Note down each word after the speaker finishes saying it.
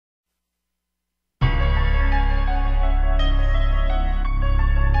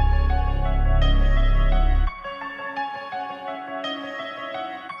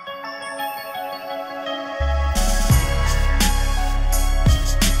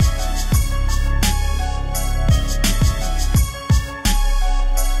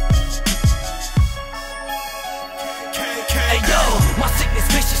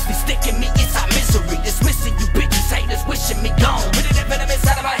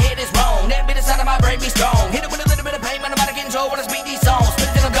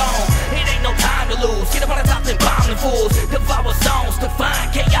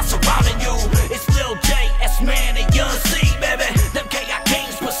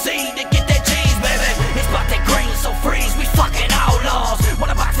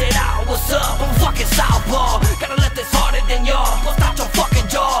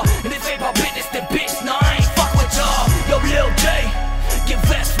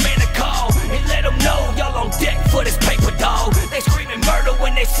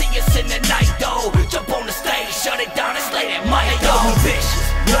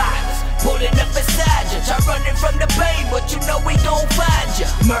the bay, but you know we gon' find ya.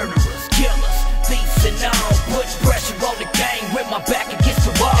 Murderers, killers, thieves and all, put pressure on the gang with my back against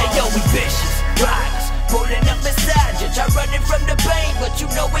the wall. Hey yo, we vicious, riders, pulling up beside ya. Try running from the pain, but you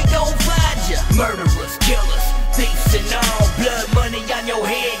know we gon' find ya. Murderers, killers, thieves and all, blood money on your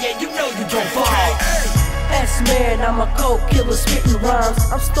head, yeah, you know you gon' fall. S-Man, I'm a cold killer spitting rhymes.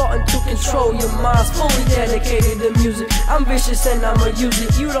 I'm starting to control your minds, fully dedicated to music. I'm vicious and I'ma use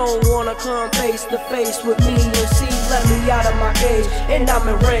it. You don't wanna come face to face with me and see, let me out of my cage, and I'm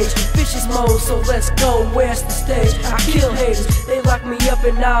enraged. Vicious mode, so let's go, where's the stage? I kill haters, they lock me up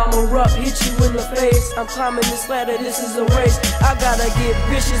and now I'm erupt, hit you in the face. I'm climbing this ladder, this is a race. I gotta get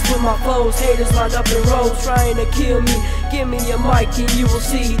vicious with my foes. Haters lined up in rows, trying to kill me. Give me a mic and you will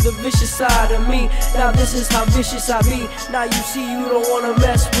see the vicious side of me. Now this is how vicious I be. Now you see you don't wanna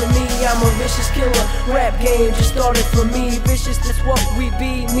mess with me. I'm a vicious killer, rap game just started for me. Vicious, that's what we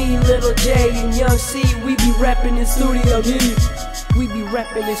be. Me, Little J and Young C, we be rapping in Studio D. We be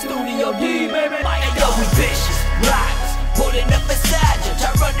rapping in Studio D, baby. Hey yo, we vicious, riders, pulling up beside ya.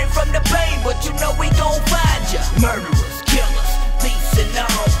 Try running from the pain, but you know we gon' find ya. Murderers, killers, thieves and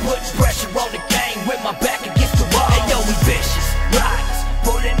all, put pressure on the gang with my back against the wall. Hey yo, we vicious, riders,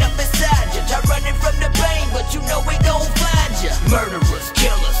 pulling up beside ya. Try running from the pain, but you know we gon' find ya. Murderers,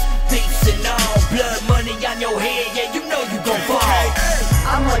 killers, thieves and all, blood money on your head, yeah, you know you gon' fall.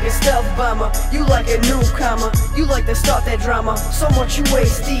 I'm like a stealth bomber, you like a newcomer. You like to start that drama, so much you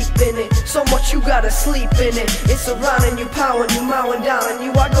waist deep in it, so much you gotta sleep in it. It's surrounding you, powering you, mowing down on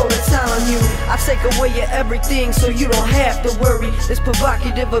you. I go to town on you, I take away your everything so you don't have to worry. This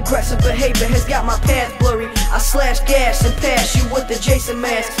provocative, aggressive behavior has got my path blurry. I slash gas and pass you with the Jason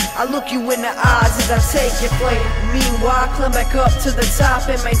mask. I look you in the eyes as I take your flame. Meanwhile, I climb back up to the top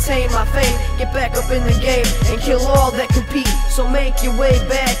and maintain my fame. Get back up in the game and kill all that compete. So make your way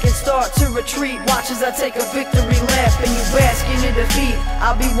back and start to retreat. Watch as I take a victory lap and you bask in your defeat.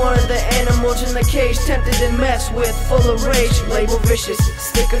 I'll be one of the animals in the cage, tempted to mess with, full of rage. Label vicious,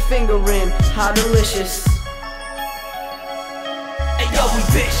 stick a finger in, how delicious. Hey yo, we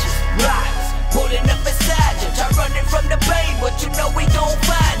vicious, riders, pulling up beside ya. Try running from the pain, but you know we gon'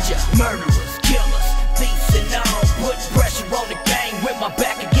 find ya. Murder